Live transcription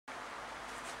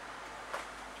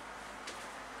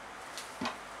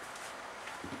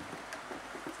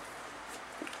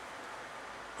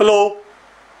Hello,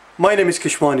 my name is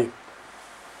Keshwani.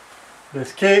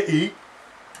 That's K-E-S-H-W-A-N-I,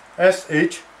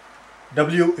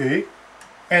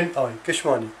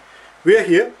 Keshwani. We are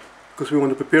here because we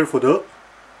want to prepare for the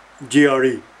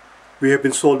GRE. We have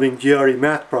been solving GRE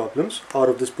math problems out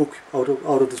of this book, out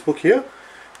of this book here,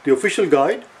 the official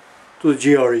guide to the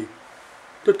GRE,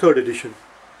 the 3rd edition.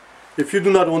 If you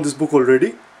do not own this book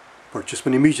already, purchase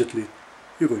one immediately.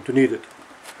 You're going to need it.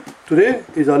 Today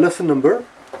is our lesson number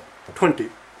 20.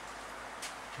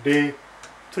 Day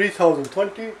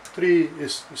 3020. 3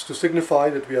 is to signify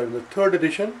that we are in the 3rd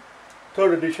edition.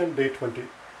 3rd edition, day 20.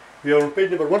 We are on page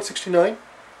number 169.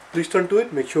 Please turn to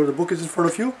it. Make sure the book is in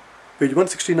front of you. Page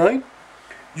 169.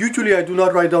 Usually I do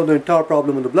not write down the entire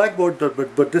problem on the blackboard,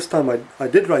 but this time I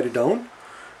did write it down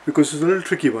because it's a little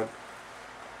tricky one.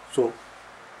 So,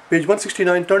 page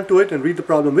 169, turn to it and read the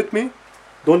problem with me.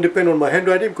 Don't depend on my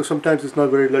handwriting because sometimes it's not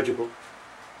very legible.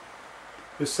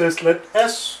 It says, let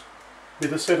S be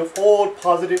the set of all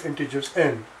positive integers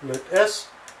n. Let S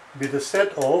be the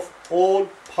set of all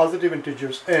positive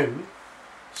integers n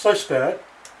such that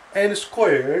n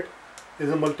squared is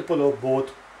a multiple of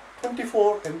both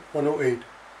 24 and 108.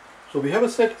 So we have a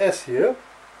set S here.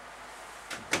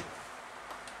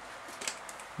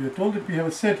 We are told that we have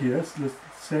a set here, so let's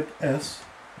set S,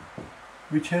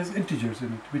 which has integers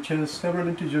in it, which has several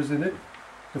integers in it.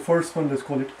 The first one, let's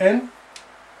call it n.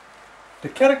 The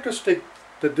characteristic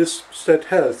that this set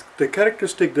has, the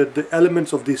characteristic that the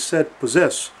elements of this set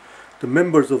possess, the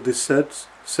members of this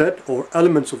set or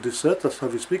elements of this set, that's how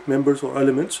we speak, members or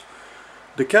elements,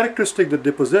 the characteristic that they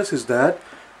possess is that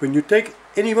when you take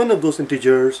any one of those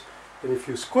integers and if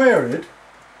you square it,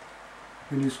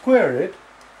 when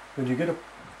you get a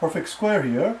perfect square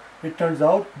here, it turns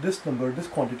out this number, this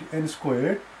quantity n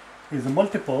squared is a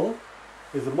multiple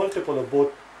of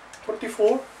both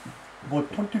 24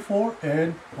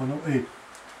 and 108.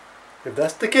 If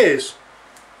that's the case,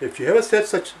 if you have a set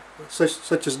such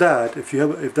as that, if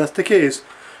that's the case,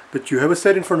 that you have a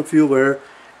set in front of you where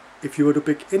if you were to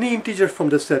pick any integer from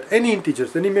the set, any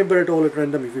integers, any member at all at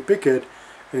random, if you pick it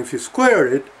and if you square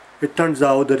it, it turns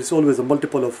out that it's always a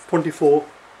multiple of 24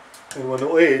 and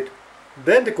 108.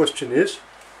 Then the question is,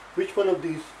 which one of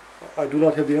these? I do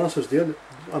not have the answers there.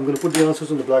 I'm going to put the answers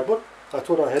on the blackboard. I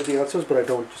thought I had the answers, but I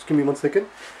don't. Just give me 1 second.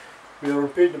 We are on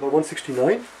page number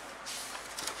 169.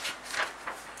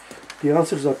 The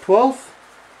answers are 12,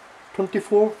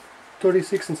 24,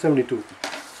 36 and 72.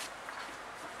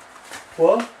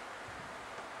 12,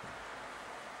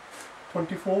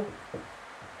 24,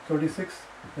 36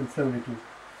 and 72.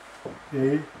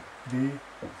 A, B,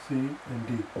 C and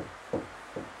D.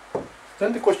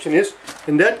 Then the question is,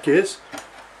 in that case,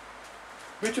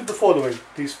 which of the following,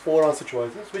 these 4 answer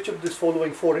choices, which of these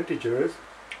following 4 integers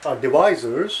are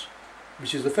divisors,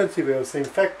 which is a fancy way of saying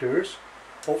factors,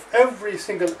 of every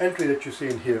single entry that you see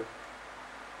in here?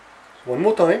 One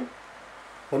more time,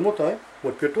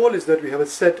 what we're told is that we have a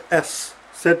set S.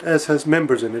 Set S has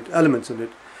members in it, elements in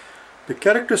it. The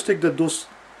characteristic that those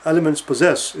elements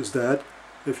possess is that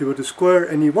if you were to square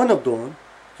any one of them,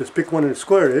 just pick one and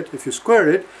square it, if you square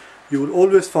it, you will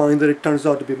always find that it turns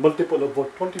out to be a multiple of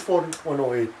both 24 and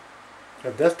 108.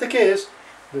 If that's the case,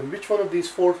 then which one of these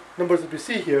 4 numbers that we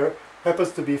see here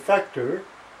happens to be factor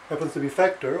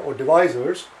or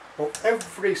divisors of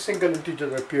every single integer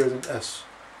that appears in S?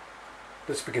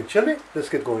 Let's begin, shall we? Let's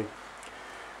get going.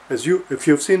 If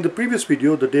you've seen the previous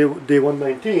video, the day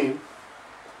 119,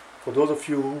 for those of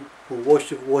you who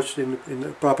watched in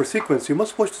the proper sequence, you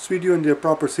must watch this video in the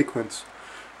proper sequence.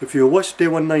 If you watched day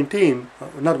 119,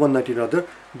 not 119 rather,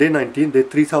 day 19, day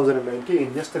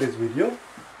 3019, yesterday's video,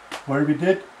 where we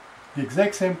did the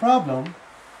exact same problem,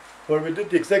 but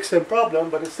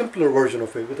a simpler version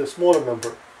of it with a smaller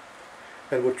number.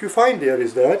 And what you find there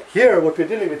is that here, what we're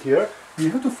dealing with here, we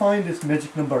have to find this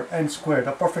magic number n squared,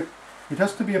 it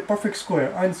has to be a perfect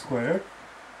square, n squared,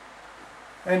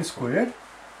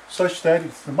 such that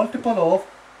it's the multiple of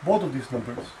both of these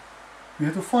numbers. We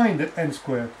have to find that n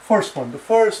squared, the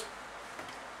first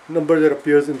number that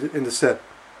appears in the set.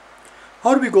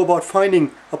 How do we go about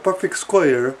finding a perfect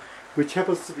square which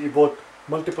happens to be both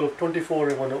multiple of 24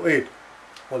 and 108?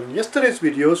 Well, in yesterday's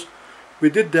videos, we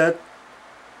did that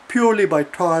purely by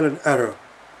trial and error.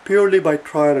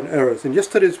 In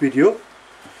yesterday's video,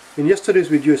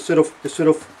 instead of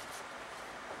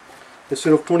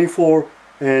 24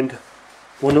 and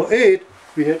 108,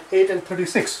 we had 8 and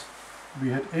 36. We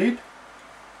had 8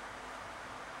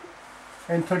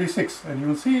 and 36, and you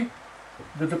will see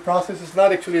that the process is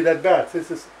not actually that bad. Since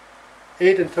it's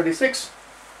 8 and 36,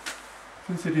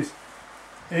 since it is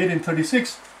 8 and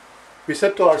 36, we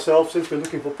said to ourselves, since we're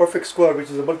looking for perfect square, which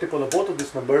is a multiple of both of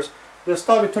these numbers, Let's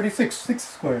start with 36, 6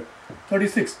 squared,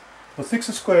 36. So 6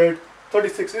 squared,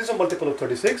 36 is a multiple of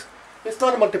 36. It's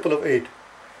not a multiple of 8.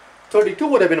 32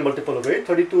 would have been a multiple of 8.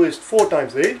 32 is 4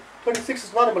 times 8. 26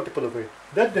 is not a multiple of 8.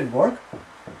 That didn't work.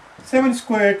 7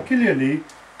 squared, clearly,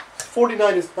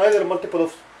 49 is neither a multiple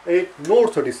of 8 nor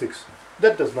 36.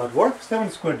 That does not work.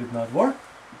 7 squared did not work.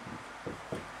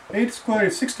 8 squared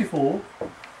is 64.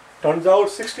 Turns out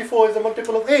 64 is a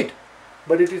multiple of 8.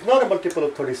 But it is not a multiple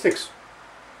of 36.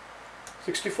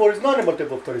 64 is not a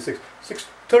multiple of 36.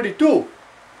 32,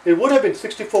 it would have been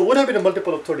 64 would have been a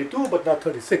multiple of 32, but not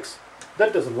 36.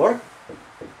 That doesn't work.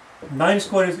 9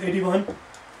 squared is 81.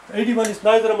 81 is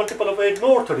neither a multiple of 8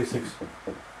 nor 36.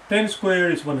 10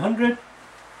 squared is 100.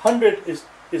 100 is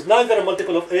neither a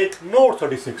multiple of 8 nor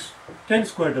 36. 10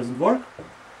 squared doesn't work.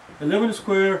 11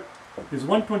 squared is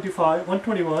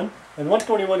 121, and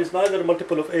 121 is neither a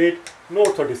multiple of 8 nor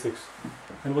 36.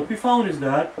 And what we found is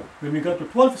that when we got to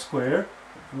 12 square,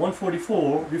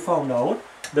 144, we found out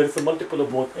that it's a multiple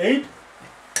of both 8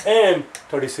 and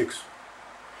 36.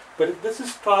 But this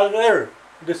is trial and error.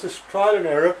 This is trial and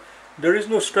error. There is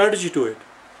no strategy to it.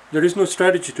 There is no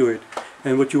strategy to it.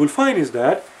 And what you will find is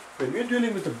that when we're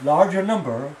dealing with a larger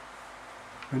number,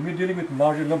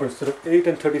 instead of 8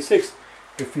 and 36,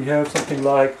 if we have something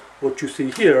like what you see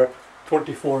here,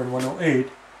 24 and 108,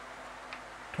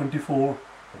 24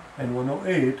 and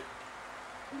 108,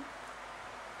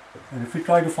 and if we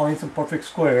try to find some perfect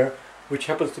square which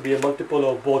happens to be a multiple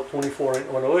of both 24 and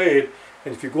 108,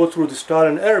 and if you go through this trial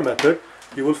and error method,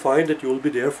 you will find that you will be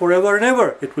there forever and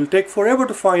ever. It will take forever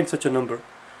to find such a number,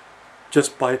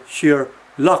 just by sheer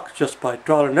luck, just by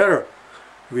trial and error.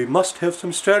 We must have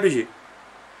some strategy.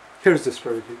 Here's the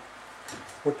strategy.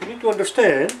 What we need to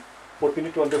understand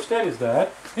is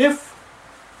that if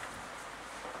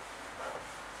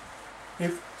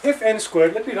n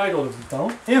squared, let me write all of this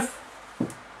down.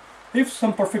 If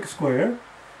some perfect square,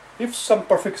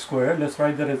 let's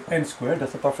write that as n squared,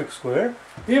 that's a perfect square.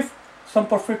 If some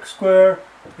perfect square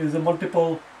is a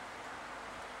multiple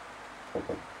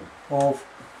of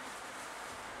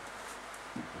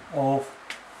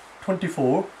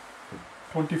 24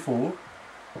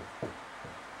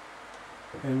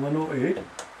 and 108,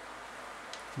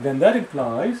 then that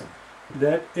implies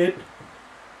that it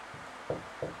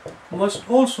must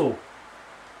also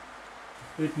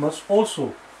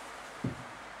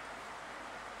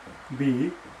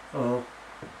be a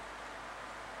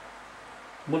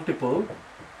multiple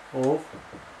of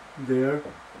their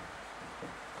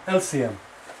LCM,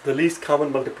 the least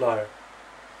common multiplier.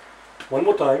 One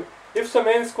more time. If some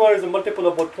n square is a multiple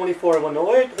of both 24 and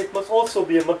 108, it must also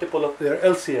be a multiple of their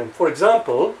LCM. For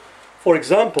example,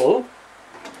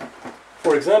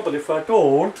 if I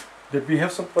told that we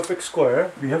have some perfect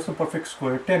square,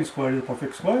 10 square is a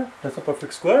perfect square, that's a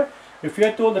perfect square. If we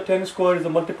are told that 10 square is a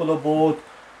multiple of both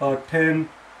 10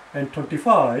 and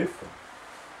 25,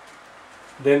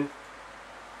 then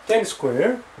 10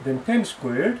 squared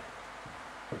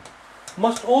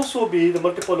must also be the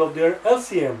multiple of their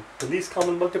LCM, the least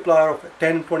common multiplier of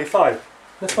 10 and 25.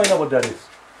 Let's find out what that is.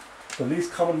 The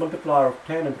least common multiplier of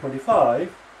 10 and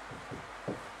 25,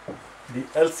 the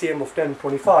LCM of 10 and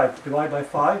 25, divide by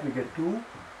 5, we get 2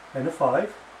 and a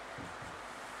 5.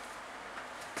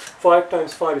 5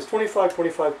 times 5 is 25,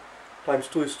 25 times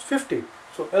 2 is 50.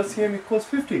 So LCM equals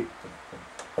 50.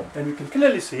 And we can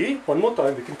clearly see, one more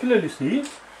time, we can clearly see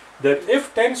that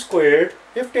if 10 squared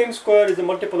is a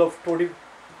multiple of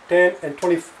 10 and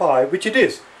 25, which it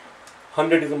is,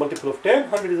 100 is a multiple of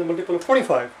 10, 100 is a multiple of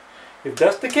 25. If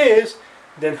that's the case,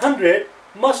 then 100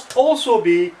 must also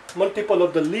be multiple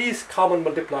of the least common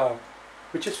multiplier,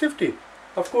 which is 50.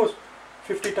 Of course,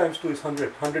 50 times 2 is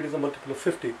 100. 100 is a multiple of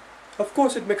 50. Of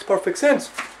course, it makes perfect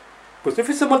sense. Because if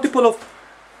it's a multiple of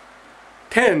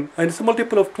 10 and it's a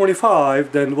multiple of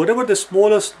 25, then whatever the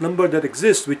smallest number that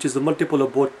exists, which is the multiple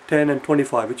of both 10 and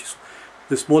 25, which is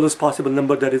the smallest possible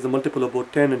number that is the multiple of both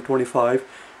 10 and 25,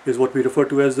 is what we refer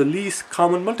to as the least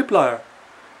common multiplier.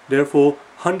 Therefore,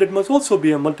 100 must also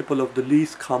be a multiple of the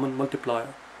least common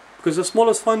multiplier, because the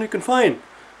smallest one we can find.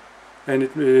 And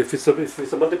if it's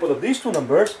a multiple of these two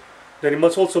numbers, then it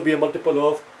must also be a multiple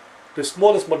of the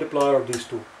smallest multiplier of these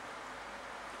two.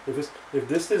 If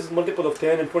this is multiple of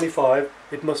 10 and 25,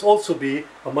 it must also be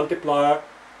a multiplier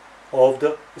of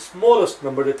the smallest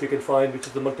number that we can find, which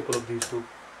is the multiple of these two.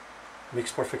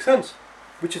 Makes perfect sense.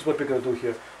 Which is what we're going to do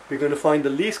here. We're going to find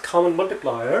the least common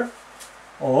multiplier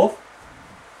of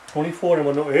 24 and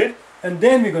 108, and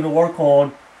then we're going to work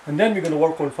on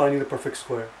finding the perfect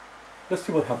square. Let's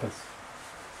see what happens.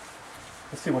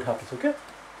 Okay?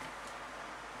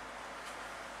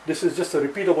 This is just a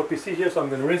repeat of what we see here, so I'm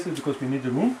going to erase it because we need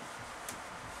the room.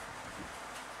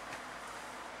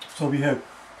 So we have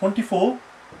 24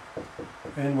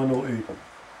 and 108.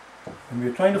 And we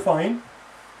are trying to find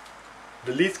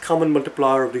the least common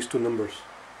multiplier of these two numbers.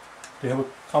 They have a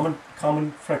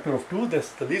common factor of 2.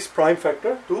 That's the least prime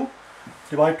factor, 2.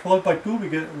 Divide 12 by 2, we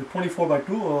get 24 by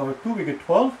 2, or 2, we get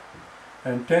 12.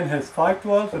 And 10 has 5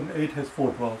 12s and 8 has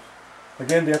 4 12s.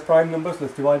 Again, they are prime numbers.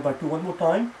 Let's divide by 2 one more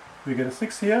time. We get a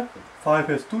 6 here. 5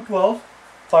 has 2 12s.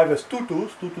 5 has 2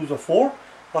 2s. 2 2s are 4.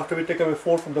 After we take away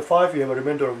 4 from the 5, we have a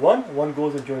remainder of 1. 1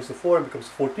 goes and joins the 4 and becomes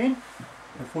 14.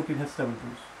 And 14 has 7 2s.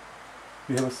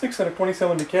 We have a 6 and a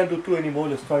 27. We can't do 2 anymore.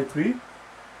 Let's try 3.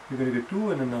 We're going to get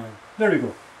 2 and a 9. There we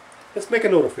go. Let's make a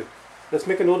note of it. Let's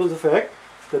make a note of the fact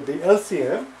that the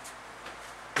LCM,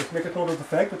 let's make a note of the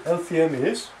fact that LCM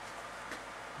is,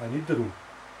 I need the room.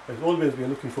 As always, we are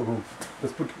looking for room.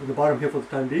 Let's put the bottom here for the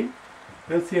time being.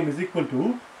 LCM is equal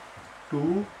to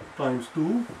 2 times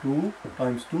 2, 2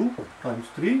 times 2 times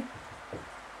 3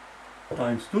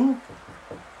 times 2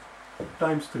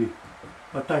 times 3,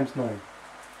 or times 9.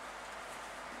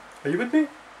 Are you with me?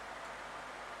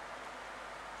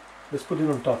 Let's put it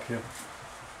on top here.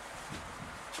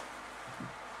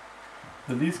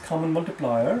 The least common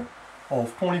multiplier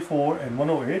of 24 and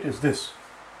 108 is this.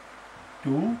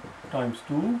 2 times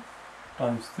 2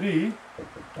 times 3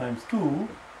 times 2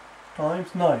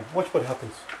 times 9. Watch what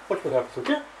happens. Watch what happens,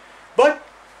 okay? But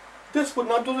this would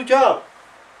not do the job.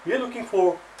 We are looking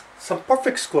for some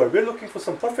perfect square. We are looking for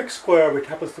some perfect square which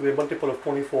happens to be a multiple of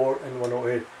 24 and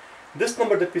 108. This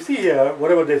number that we see here,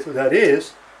 whatever that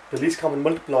is, the least common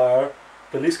multiplier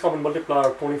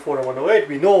of 24 and 108,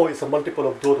 we know is a multiple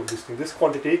of both of these things. This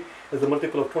quantity is a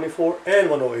multiple of 24 and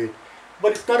 108.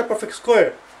 But it's not a perfect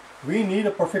square. We need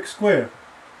a perfect square.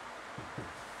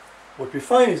 What we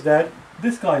find is that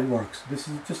this guy works. This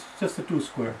is just a 2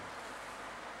 square.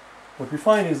 What we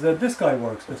find is that this guy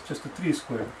works. That's just a 3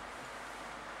 square.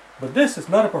 But this is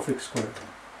not a perfect square.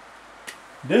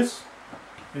 This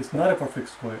is not a perfect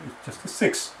square. It's just a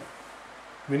 6.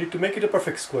 We need to make it a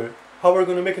perfect square. How are we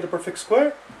going to make it a perfect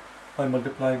square? By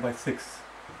multiplying by 6.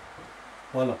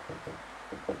 Voila.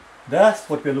 That's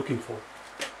what we're looking for.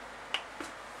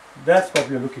 That's what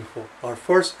we're looking for. Our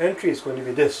first entry is going to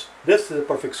be this. This is a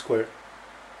perfect square.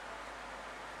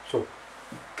 So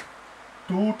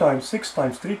 2 times 6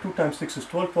 times 3, 2 times 6 is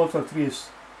 12, 12 times 3 is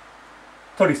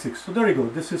 36. So there you go.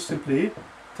 This is simply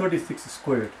 36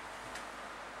 squared.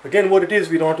 Again, what it is,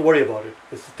 we don't have to worry about it.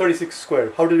 It's 36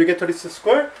 squared. How did we get 36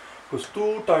 squared? Because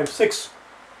 2 times 6,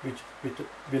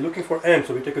 we're looking for n,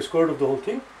 so we take a square root of the whole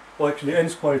thing. Or actually, n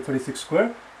squared is 36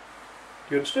 squared.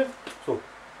 Do you understand? So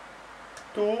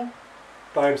 2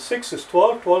 times 6 is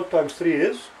 12, 12 times 3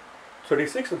 is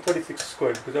 36, and 36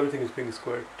 squared, because everything is being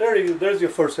squared. There's your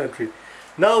first entry.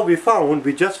 Now we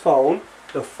just found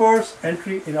the first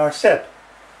entry in our set.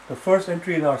 The first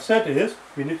entry in our set is,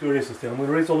 we need to erase this thing. I'm going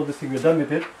to erase all of this thing, we're done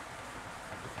with it.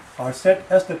 Our set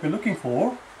S that we're looking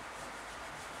for,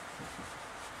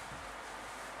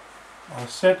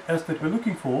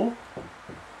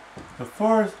 the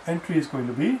first entry is going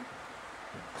to be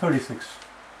 36.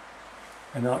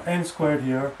 And our n squared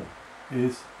here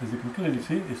is, as you can clearly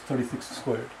see, is 36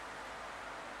 squared.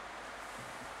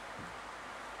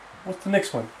 What's the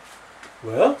next one?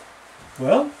 Well,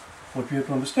 what we have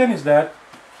to understand is that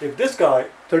if this guy,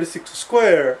 36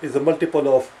 square, is a multiple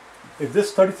of, if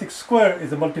this 36 square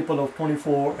is a multiple of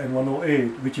 24 and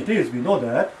 108, which it is, we know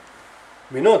that,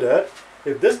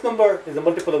 if this number is a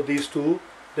multiple of these two,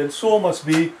 then so must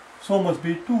be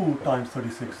 2 times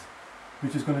 36,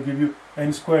 which is going to give you,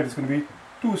 n squared is going to be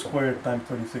 2 squared times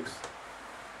 36.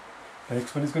 The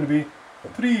next one is going to be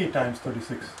 3 times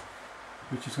 36,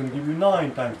 which is going to give you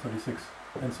 9 times 36,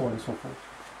 and so on and so forth.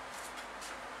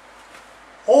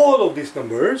 All of these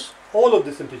numbers, all of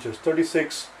these integers,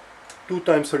 36, 2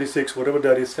 times 36, whatever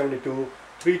that is, 72,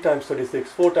 3 times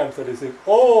 36, 4 times 36,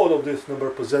 all of this number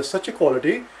possess such a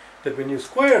quality that when you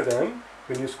square them,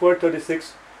 when you square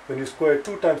 36, when you square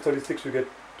 2 times 36, you get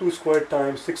 2 squared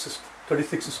times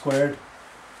 36 squared.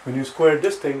 When you square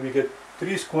this thing, we get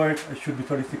 3 squared, it should be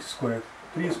 36 squared.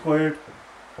 3 squared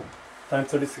times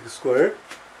 36 squared.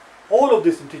 All of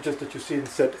these integers that you see in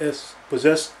set S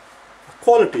possess a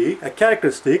quality, a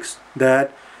characteristics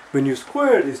that when you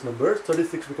square these numbers,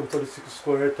 36 becomes 36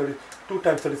 squared, 2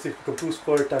 times 36 becomes 2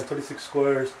 squared times 36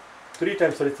 squares, 3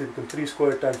 times 36 becomes 3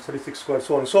 squared times 36 squared,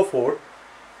 so on and so forth.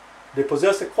 They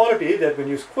possess a quality that when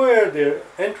you square their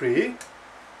entry,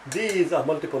 these are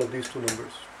multiple of these two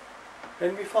numbers.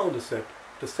 And we found the set.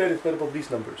 The set is made up of these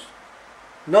numbers.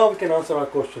 Now we can answer our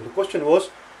question. The question was,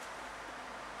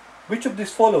 which of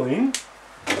these following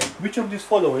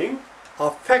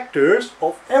are factors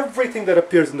of everything that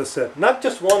appears in the set. Not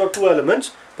just one or two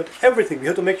elements, but everything. We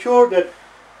have to make sure that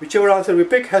whichever answer we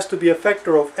pick has to be a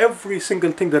factor of every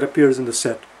single thing that appears in the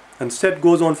set. And set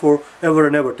goes on for ever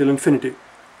and ever till infinity.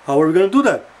 How are we going to do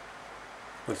that?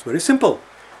 Well, it's very simple.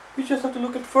 We just have to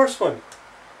look at the first one.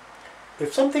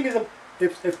 If something is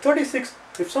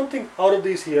if something out of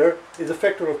these here is a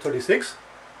factor of 36,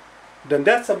 then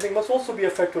that something must also be a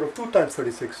factor of 2 times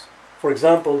 36. For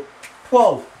example,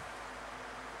 12.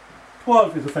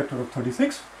 12 is a factor of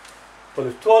 36. Well,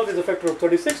 if 12 is a factor of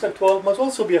 36, then 12 must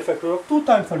also be a factor of 2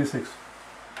 times 36.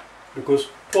 Because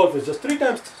 12 is just 3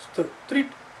 times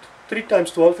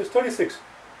 12 is 36.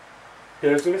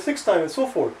 Here it's going to be 6 times and so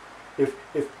forth. If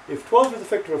 12 is a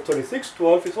factor of 36,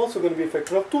 12 is also going to be a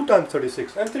factor of 2 times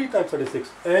 36 and 3 times 36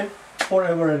 and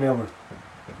forever and ever.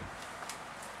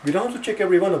 We don't have to check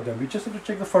every one of them. We just have to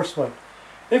check the first one.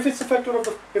 If it's a factor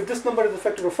of if this number is a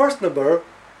factor of first number,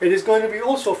 it is going to be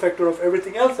also a factor of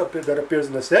everything else that appears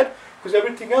in the set, because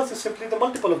everything else is simply the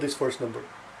multiple of this first number.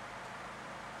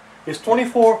 Is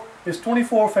 24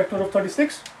 a factor of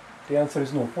 36? The answer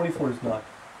is no. 24 is not.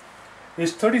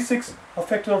 Is 36 a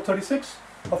factor of 36?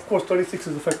 Of course, 36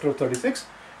 is a factor of 36,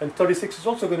 and 36 is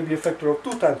also going to be a factor of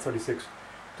 2 times 36.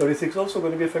 36 is also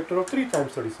going to be a factor of 3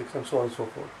 times 36, and so on and so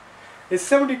forth. Is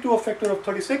 72 a factor of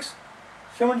 36?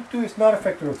 72 is not a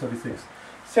factor of 36.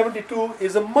 72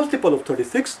 is a multiple of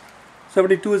 36.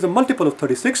 72 is a multiple of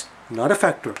 36, not a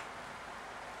factor.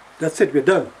 That's it, we're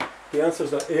done. The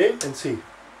answers are A and C.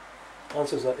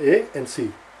 Answers are A and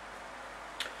C.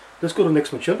 Let's go to the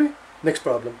next one, shall we? Next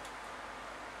problem.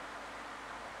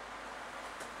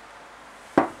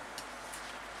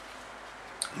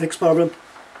 Next problem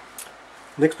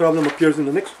appears in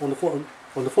the on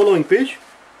the following page.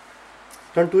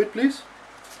 Turn to it, please.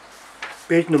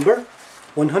 Page number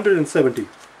 170.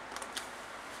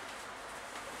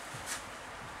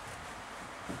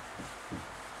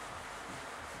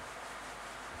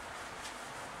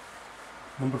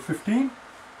 Number 15,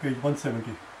 page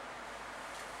 170.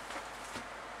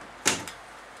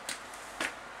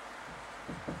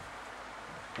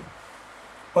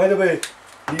 By the way,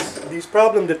 these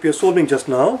problems that we are solving just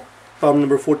now, problem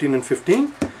number 14 and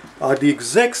 15, are the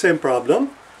exact same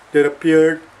problem that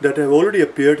have already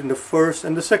appeared in the first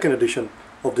and the second edition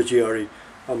of the GRE.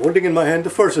 I'm holding in my hand the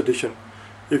first edition.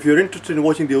 If you're interested in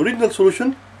watching the original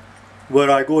solution,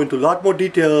 where I go into a lot more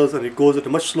details and it goes at a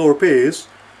much slower pace,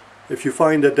 if you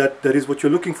find that is what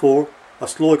you're looking for, a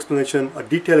slow explanation, a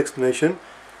detailed explanation,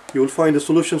 you will find the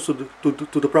solutions to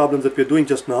the problems that we're doing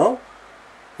just now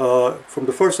from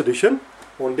the first edition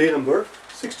on day number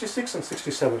 66 and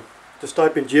 67. Just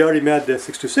type in GRE Math day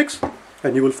 66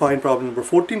 and you will find problem number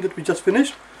 14 that we just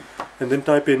finished, and then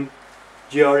type in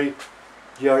GRE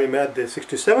Math day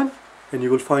 67 and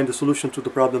you will find the solution to the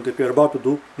problem that we are about to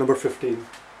do, number 15.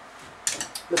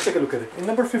 Let's take a look at it. In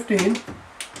number 15,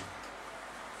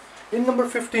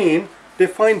 they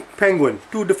find penguin,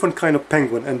 two different kind of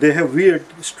penguin, and they have weird,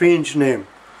 strange names.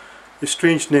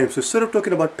 So instead of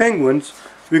talking about penguins,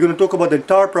 we're going to talk about the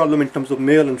entire problem in terms of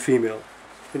male and female.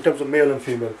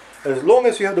 As long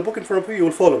as you have the book in front of you, you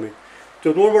will follow me.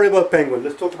 So don't worry about penguin.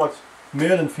 Let's talk about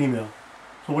male and female.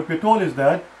 So what we're told is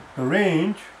that the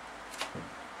range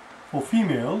for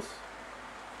females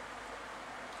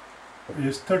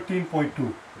is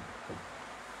 13.2.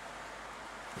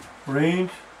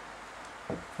 Range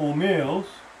for males,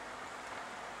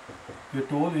 we're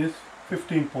told, is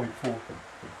 15.4.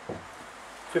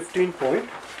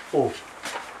 15.4.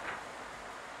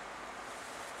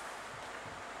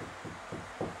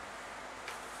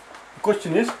 The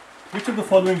question is, which of the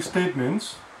following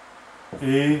statements,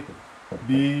 A,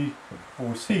 B,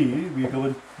 or C, we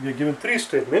are given three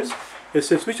statements. It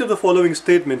says which of the following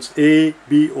statements, A,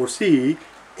 B, or C,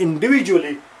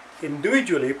 individually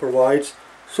provides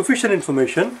sufficient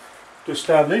information to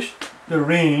establish the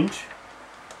range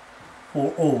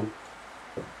for all.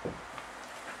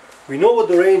 We know what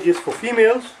the range is for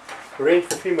females. The range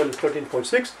for female is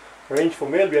 13.6. The range for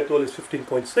male, we are told, is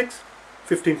 15.6,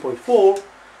 15.4.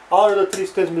 Out of the three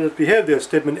statements that we have there,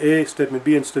 statement A, statement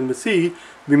B, and statement C,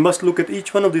 we must look at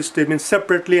each one of these statements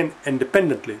separately and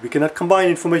independently. We cannot combine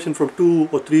information from two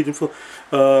or three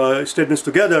statements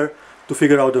together to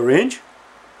figure out the range.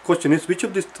 Question is, which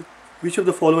of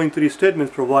the following three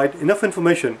statements provide enough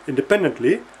information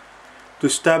independently to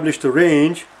establish the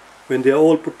range when they are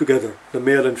all put together, the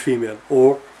male and female?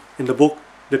 Or in the book,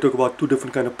 they talk about two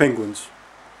different kind of penguins.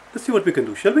 Let's see what we can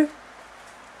do, shall we?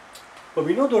 But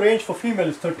we know the range for female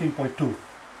is 13.2.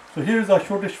 So here is our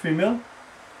shortest female,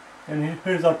 and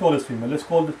here is our tallest female. Let's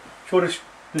call the shortest.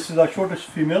 This is our shortest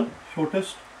female.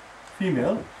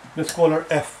 Let's call her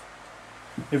F.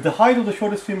 if the height of the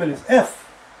shortest female is f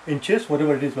inches,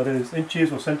 whatever it is, whether it's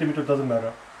inches or centimeter, doesn't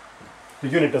matter. The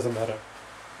unit doesn't matter.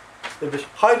 If the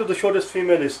height of the shortest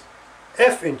female is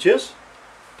f inches,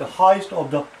 the height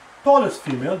of the tallest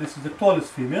female, this is the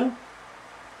tallest female,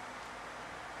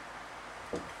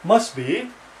 must be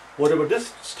whatever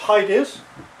this height is,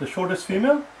 the shortest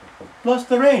female, plus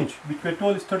the range, which we're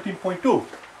told is 13.2.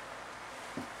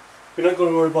 We're not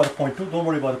going to worry about a 0.2. Don't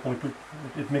worry about a 0.2.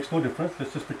 It makes no difference.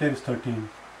 Let's just pretend it's 13.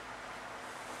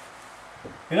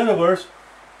 In other words,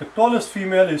 the tallest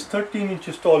female is 13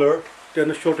 inches taller than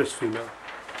the shortest female.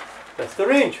 That's the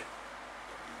range.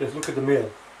 Let's look at the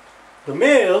male. The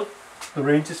male, the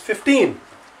range is 15.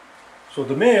 So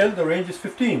the male, the range is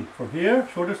 15. From here,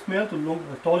 shortest male to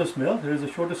tallest male. There is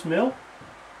the shortest male.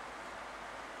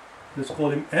 Let's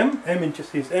call him M. M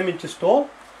inches. He's M inches tall.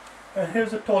 And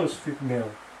here's the tallest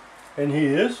male. And he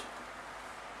is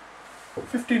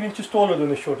 15 inches taller than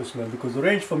the shortest male, because the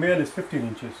range for male is 15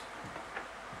 inches.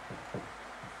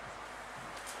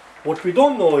 What we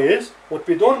don't know is,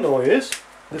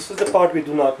 this is the part we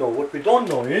do not know. What we don't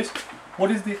know is,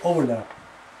 what is the overlap?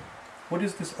 What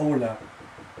is this overlap?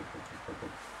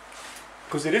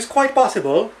 Because it is quite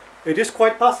possible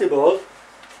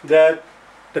that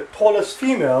the tallest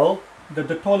female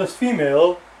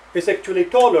is actually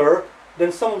taller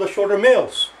than some of the shorter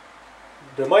males.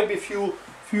 There might be few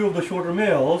of the shorter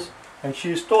males, and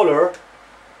she is taller.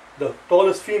 The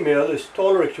tallest female is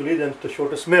taller actually than the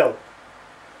shortest male.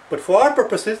 But for our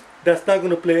purposes, that's not going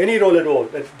to play any role at all.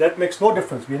 That makes no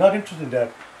difference. We're not interested in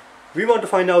that. We want to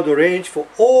find out the range for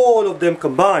all of them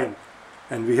combined,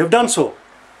 and we have done so.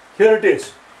 Here it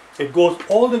is. It goes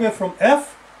all the way from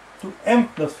F to M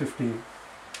plus 15.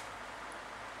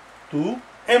 To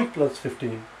M plus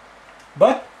 15.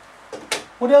 But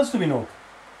what else do we know?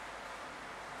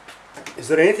 Is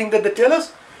there anything that they tell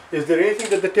us? Is there anything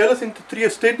that they tell us in the three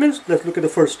statements? Let's look at the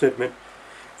first statement.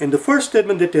 In the first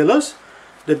statement, they tell us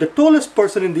that the tallest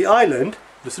person in the island,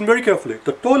 listen very carefully,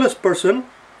 the tallest person,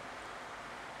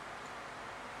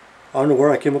 I don't know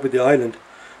where I came up with the island,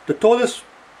 the tallest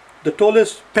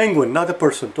penguin, not a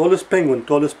person, tallest penguin,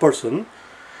 tallest person,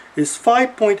 is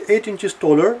 5.8 inches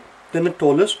taller than the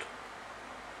tallest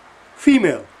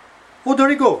female. Oh, there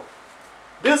you go.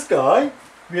 This guy,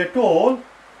 we are told,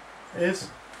 is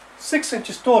 6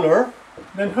 inches taller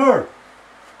than her.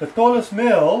 The tallest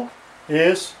male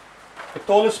is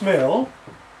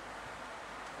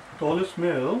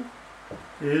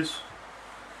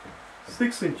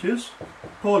 6 inches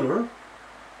taller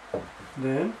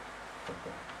than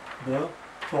the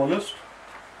tallest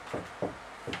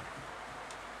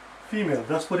female.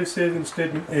 That's what it says in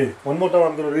statement A. One more time,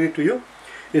 I'm going to read it to you.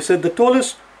 It said the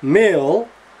tallest male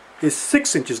is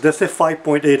 6 inches. Let's say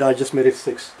 5.8. I just made it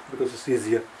 6 because it's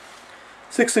easier.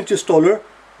 6 inches taller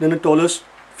than the tallest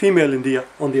female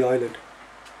on the island.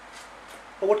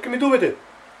 Well, what can we do with it?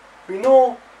 We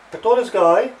know the tallest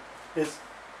guy is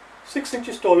 6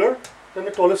 inches taller than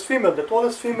the tallest female. The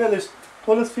tallest female is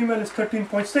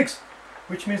 13.6,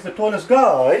 which means the tallest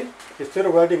guy, instead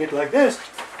of writing it like this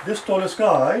tallest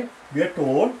guy, we are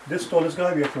told,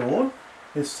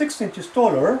 is 6 inches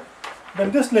taller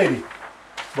than this lady.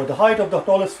 But the height of the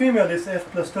tallest female is F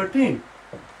plus 13.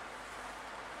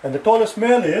 And the tallest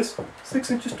male is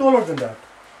 6 inches taller than that.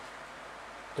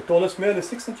 The tallest male is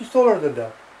 6 inches taller than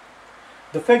that.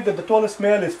 The fact that the tallest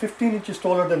male is 15 inches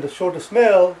taller than the shortest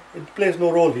male, it plays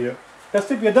no role here. That's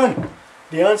it, we are done.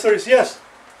 The answer is yes.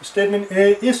 Statement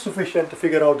A is sufficient to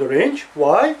figure out the range.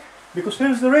 Why? Because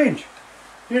here's the range.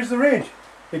 Here's the range.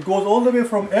 It goes all the way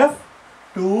from F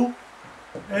to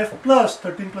F plus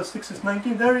 13 plus 6 is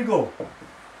 19. There you go.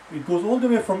 It goes all the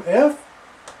way from F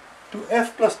to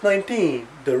F plus 19.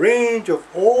 The range of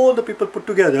all the people put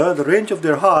together, the range of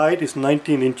their height is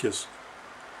 19 inches.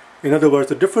 In other words,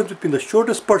 the difference between the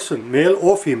shortest person, male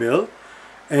or female,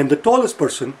 and the tallest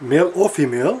person, male or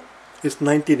female, is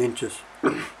 19 inches.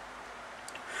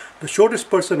 The shortest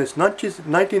person is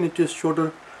 19 inches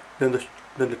shorter than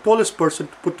the tallest person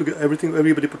put together,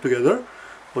 everybody put together,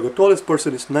 but the tallest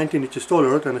person is 19 inches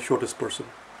taller than the shortest person.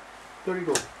 There you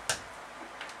go.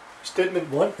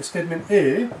 Statement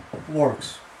A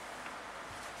works.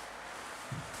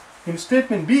 In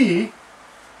statement B,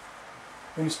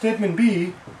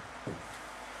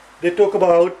 they talk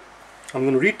about, I'm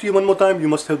going to read to you one more time, you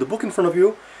must have the book in front of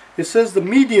you. It says the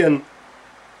median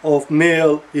of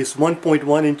male is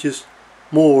 1.1 inches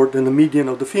more than the median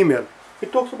of the female.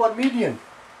 It talks about median.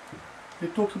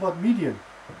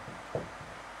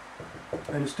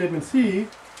 And statement C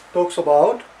talks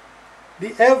about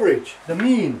the average, the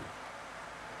mean.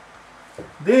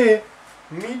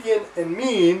 Median and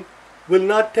mean will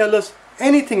not tell us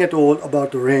anything at all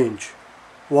about the range.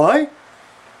 Why?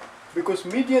 Because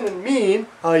median and mean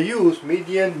are used,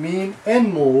 median, mean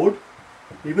and mode.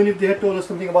 Even if they had told us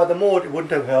something about the mode, it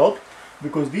wouldn't have helped,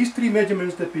 because these three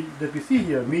measurements that we see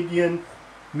here, median,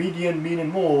 mean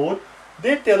and mode,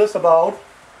 they tell us about,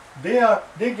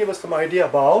 they give us some idea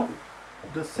about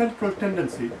the central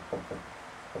tendency.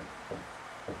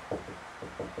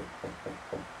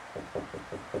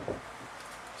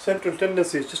 Central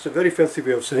tendency is just a very fancy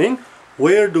way of saying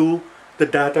where do the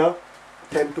data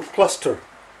tend to cluster.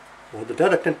 Well, the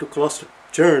data tend to cluster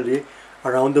generally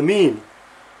around the mean.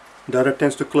 Data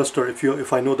tends to cluster.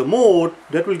 If I know the mode,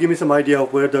 that will give me some idea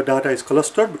of where the data is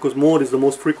clustered, because mode is the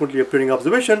most frequently appearing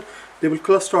observation. They will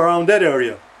cluster around that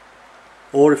area.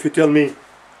 Or if you tell me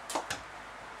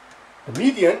the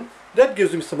median, that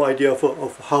gives me some idea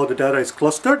of how the data is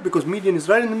clustered, because median is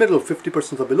right in the middle.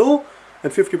 50% are below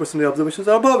and 50% of the observations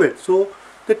are above it. So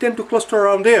they tend to cluster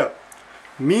around there.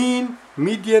 Mean,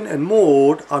 median and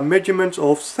mode are measurements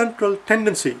of central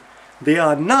tendency. They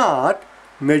are not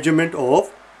measurement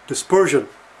of dispersion.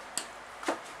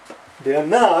 They are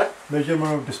not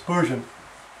measurement of dispersion.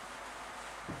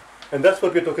 And that's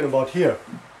what we're talking about here.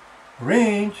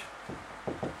 Range.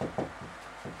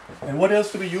 And what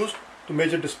else do we use to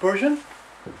measure dispersion?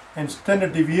 And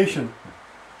standard deviation.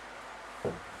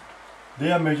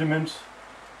 They are measurements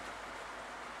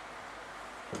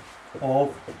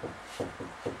of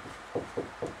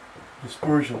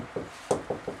dispersion.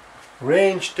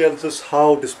 Range tells us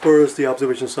how dispersed the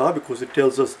observations are, because it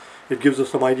tells us, it gives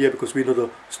us some idea, because we know the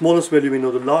smallest value, we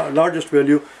know the largest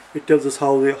value. It tells us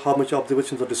how much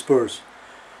observations are dispersed.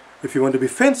 If you want to be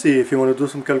fancy, if you want to do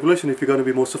some calculation, if you're going to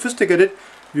be more sophisticated,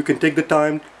 you can take the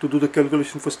time to do the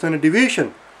calculation for standard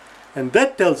deviation, and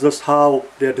that tells us how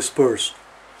they are dispersed.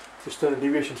 The standard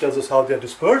deviation tells us how they are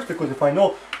dispersed, because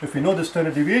if we know the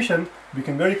standard deviation, we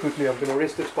can very quickly, I'm going to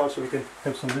erase this part so we can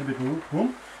have some little bit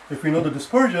room. If we know the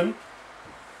dispersion,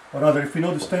 or rather if we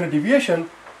know the standard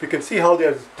deviation, we can see how they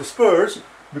are dispersed,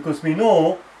 because we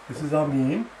know, this is our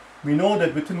mean, we know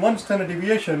that within one standard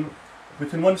deviation,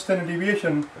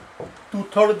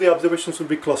 2/3 of the observations will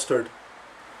be clustered.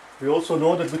 We also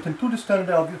know that within two standard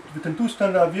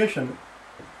deviation,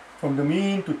 from the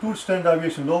mean to 2 standard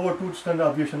deviation lower, 2 standard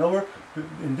deviation over,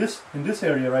 in this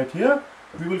area right here,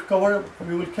 we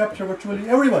will capture virtually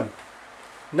everyone.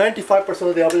 95%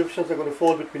 of the observations are going to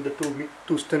fall between the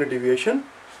two standard deviation.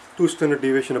 2 standard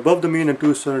deviation above the mean and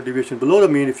 2 standard deviation below the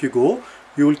mean. If you go,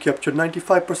 you will capture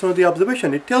 95% of the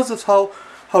observation. It tells us how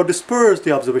dispersed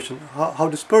the observation, how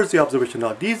dispersed the observation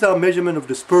are. These are measurement of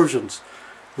dispersions.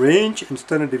 Range and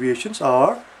standard deviations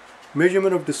are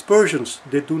measurement of dispersions.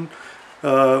 They do,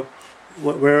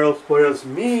 whereas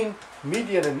mean,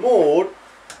 median and mode,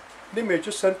 they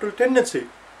measure central tendency.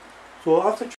 So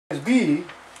answer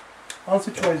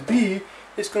choice B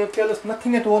is going to tell us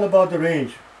nothing at all about the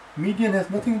range. Median has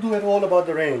nothing to do at all about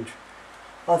the range.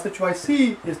 Answer choice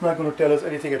C is not going to tell us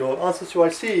anything at all. Answer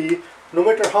choice C, no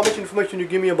matter how much information you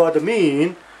give me about the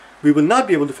mean, we will not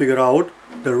be able to figure out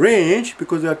the range,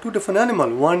 because they are two different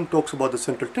animals. One talks about the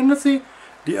central tendency,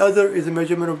 the other is a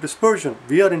measurement of dispersion.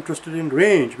 We are interested in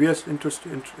range. We are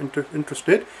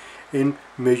interested in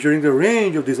measuring the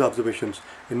range of these observations,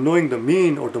 and knowing the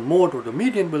mean or the mode or the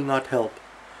median will not help.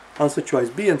 Answer choice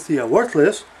B and C are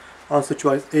worthless. Answer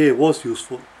choice A was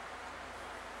useful.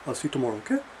 I'll see you tomorrow,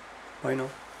 okay? Bye now.